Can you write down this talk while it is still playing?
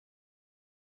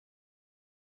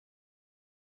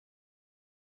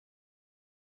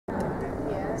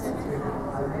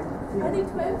Are they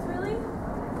twins, really?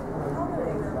 How are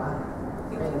they?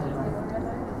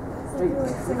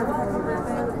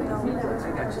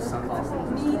 I got you some.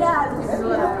 Mira,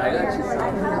 I got you some. I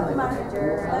have my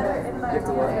letter in my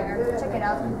drawer. Check it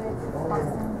out.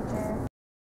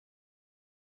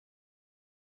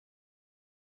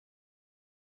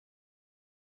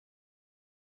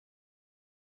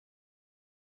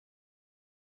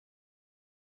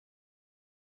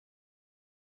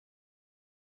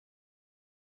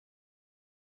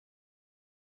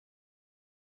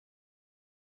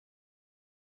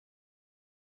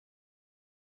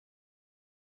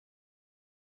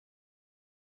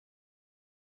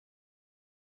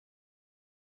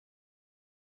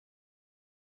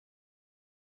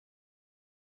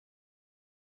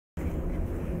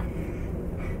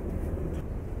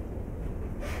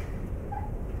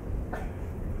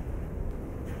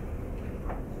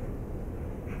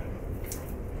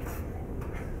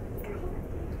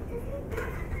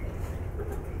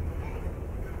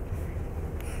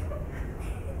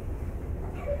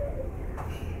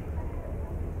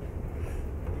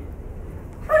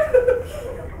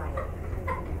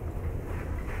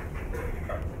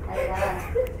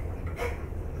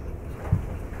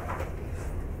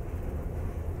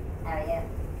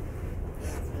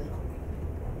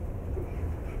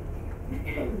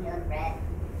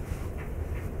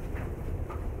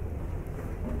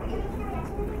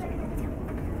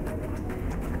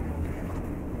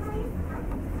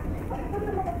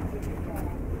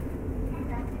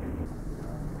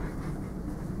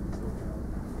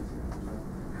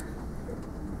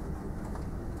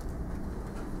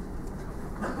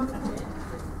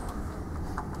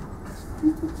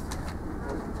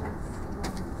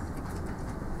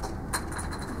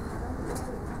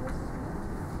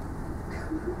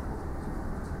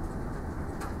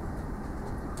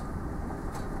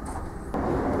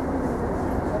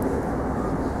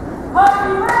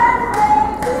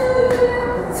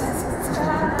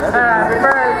 Happy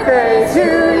birthday to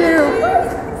you.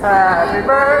 Happy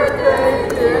birthday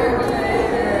to you.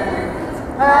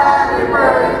 Happy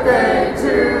birthday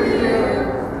to you.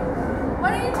 Why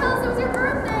don't you tell us it was your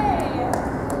birthday?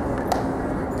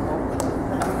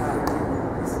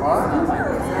 What?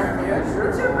 Yeah, sure.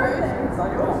 It's your birthday.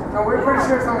 No, we're pretty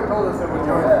sure someone told us it was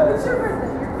yours. It's your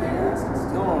birthday. You're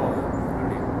kidding. No.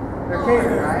 They're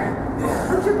kidding, right?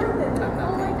 It's your birthday.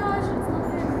 Oh my gosh, it's not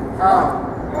there.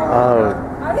 Oh.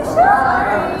 Are you sure?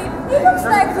 He looks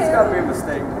like It's gotta him. be a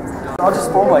mistake. I'll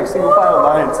just form like single file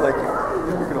lines, like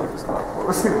you're gonna just form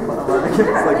a single file line. It's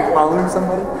like following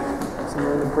somebody, some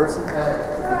random person.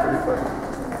 Pretty funny.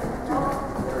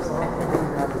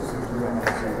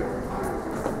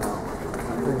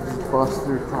 Bust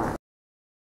through time.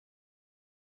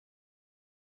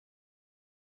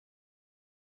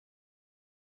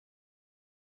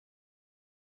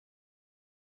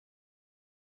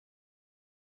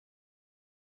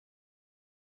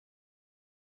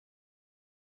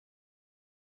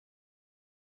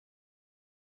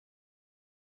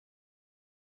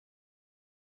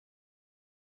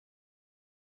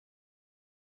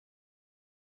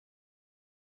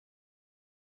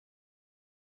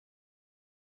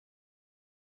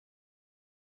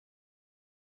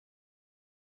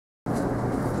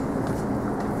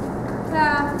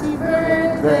 Happy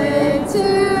birthday to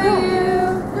you.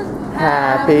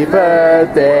 Happy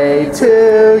birthday to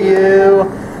you.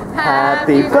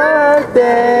 Happy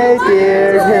birthday,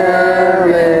 dear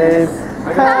Helen.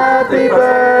 Happy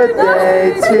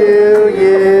birthday to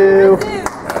you.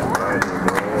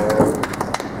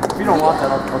 If you don't want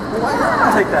that,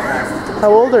 I'll take that back.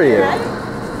 How old are you?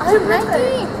 I'm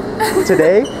 19.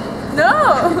 Today? No.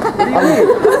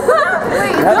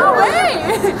 Wait, no way.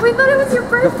 We thought it was your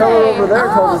birthday. The fellow over there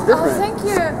told us different. Oh, thank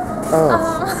you. Oh.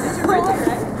 It's your birthday,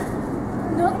 right?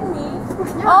 Not me.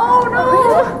 Oh no.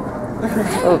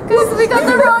 Because we got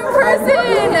the wrong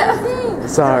person.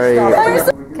 Sorry.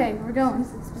 Okay, we're going.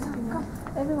 Come.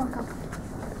 Everyone come.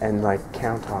 And like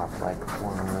count off like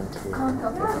 1, 2.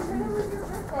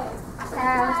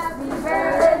 Happy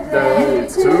birthday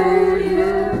to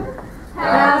you.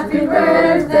 Happy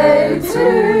birthday to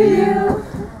you.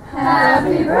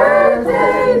 Happy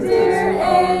birthday, dear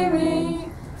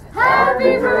Amy.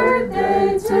 Happy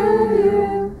birthday to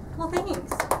you. Well,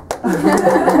 thanks.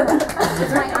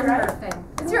 It's my unbirthday.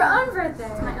 It's your unbirthday.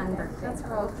 It's my unbirthday. That's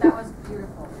cool. That was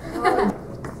beautiful.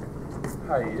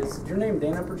 Hi, is your name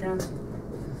Dana perchance?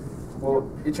 Well,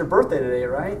 it's your birthday today,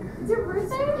 right? It's your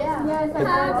birthday? Yeah. Yes.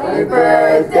 Happy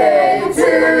birthday to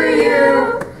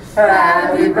you.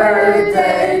 Happy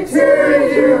birthday to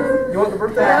you. You want the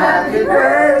birthday? Happy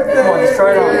birthday. Come on, just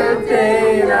try it on.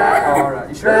 Dana. All right,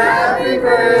 you sure? Happy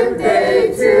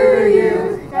birthday to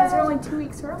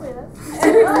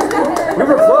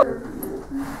I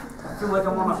feel like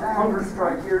I'm on a hunger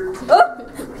strike here. We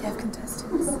have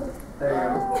contestants. There you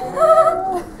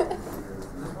go.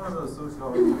 Just one of those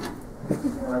sociology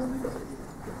last things.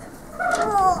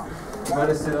 You might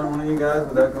have sit on one of you guys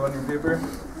without going your paper.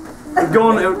 It's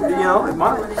going, you know, it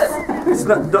might. It's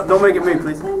not, don't make it me,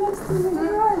 please.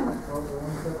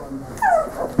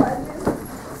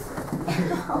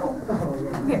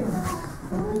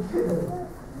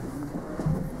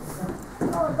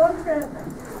 Oh, don't trip.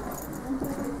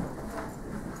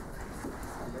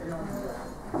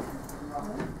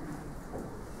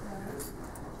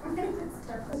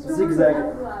 Zigzag.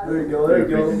 There you go, there you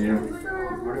go.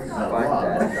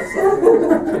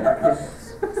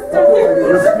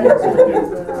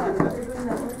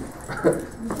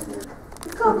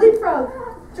 It's called leapfrog.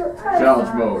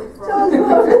 Challenge mode. Challenge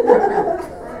mode.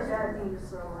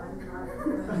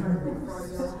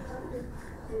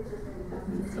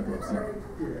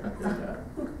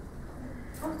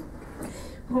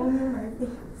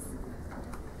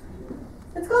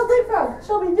 It's called leapfrog.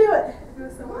 Shelby, do it.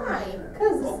 Why?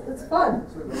 Because it's fun.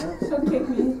 She'll kick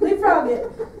me. Leapfrog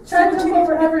it. Try to jump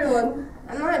over everyone.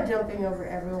 I'm not jumping over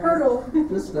everyone. Hurdle.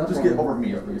 Just get over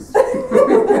me at least.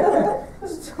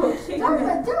 Just don't kick me.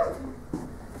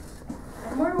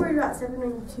 I'm more worried about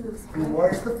 792.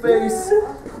 Watch the face.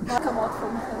 Come on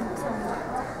from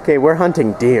home. Okay, we're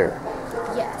hunting deer.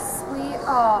 Yes, we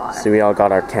are. So we all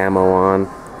got our camo on.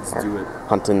 Let's our do it.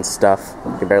 hunting stuff.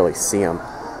 You can barely see them.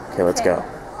 Okay, let's go.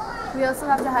 We also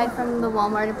have to hide from the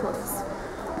Walmart employees.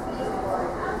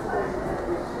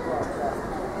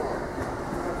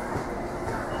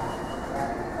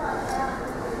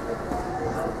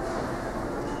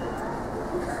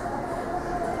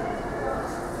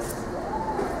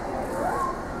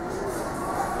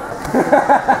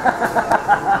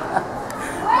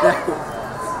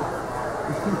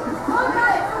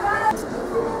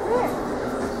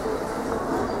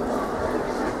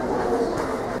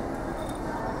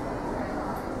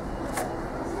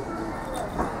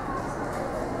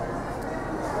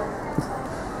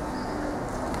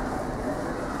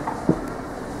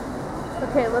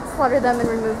 Okay, let's slaughter them and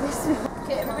remove this.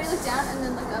 Okay, everybody look down and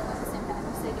then look up at the same time.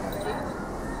 So get ready.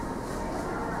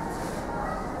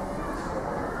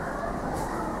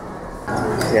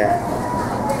 Yeah.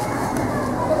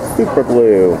 Super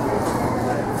blue.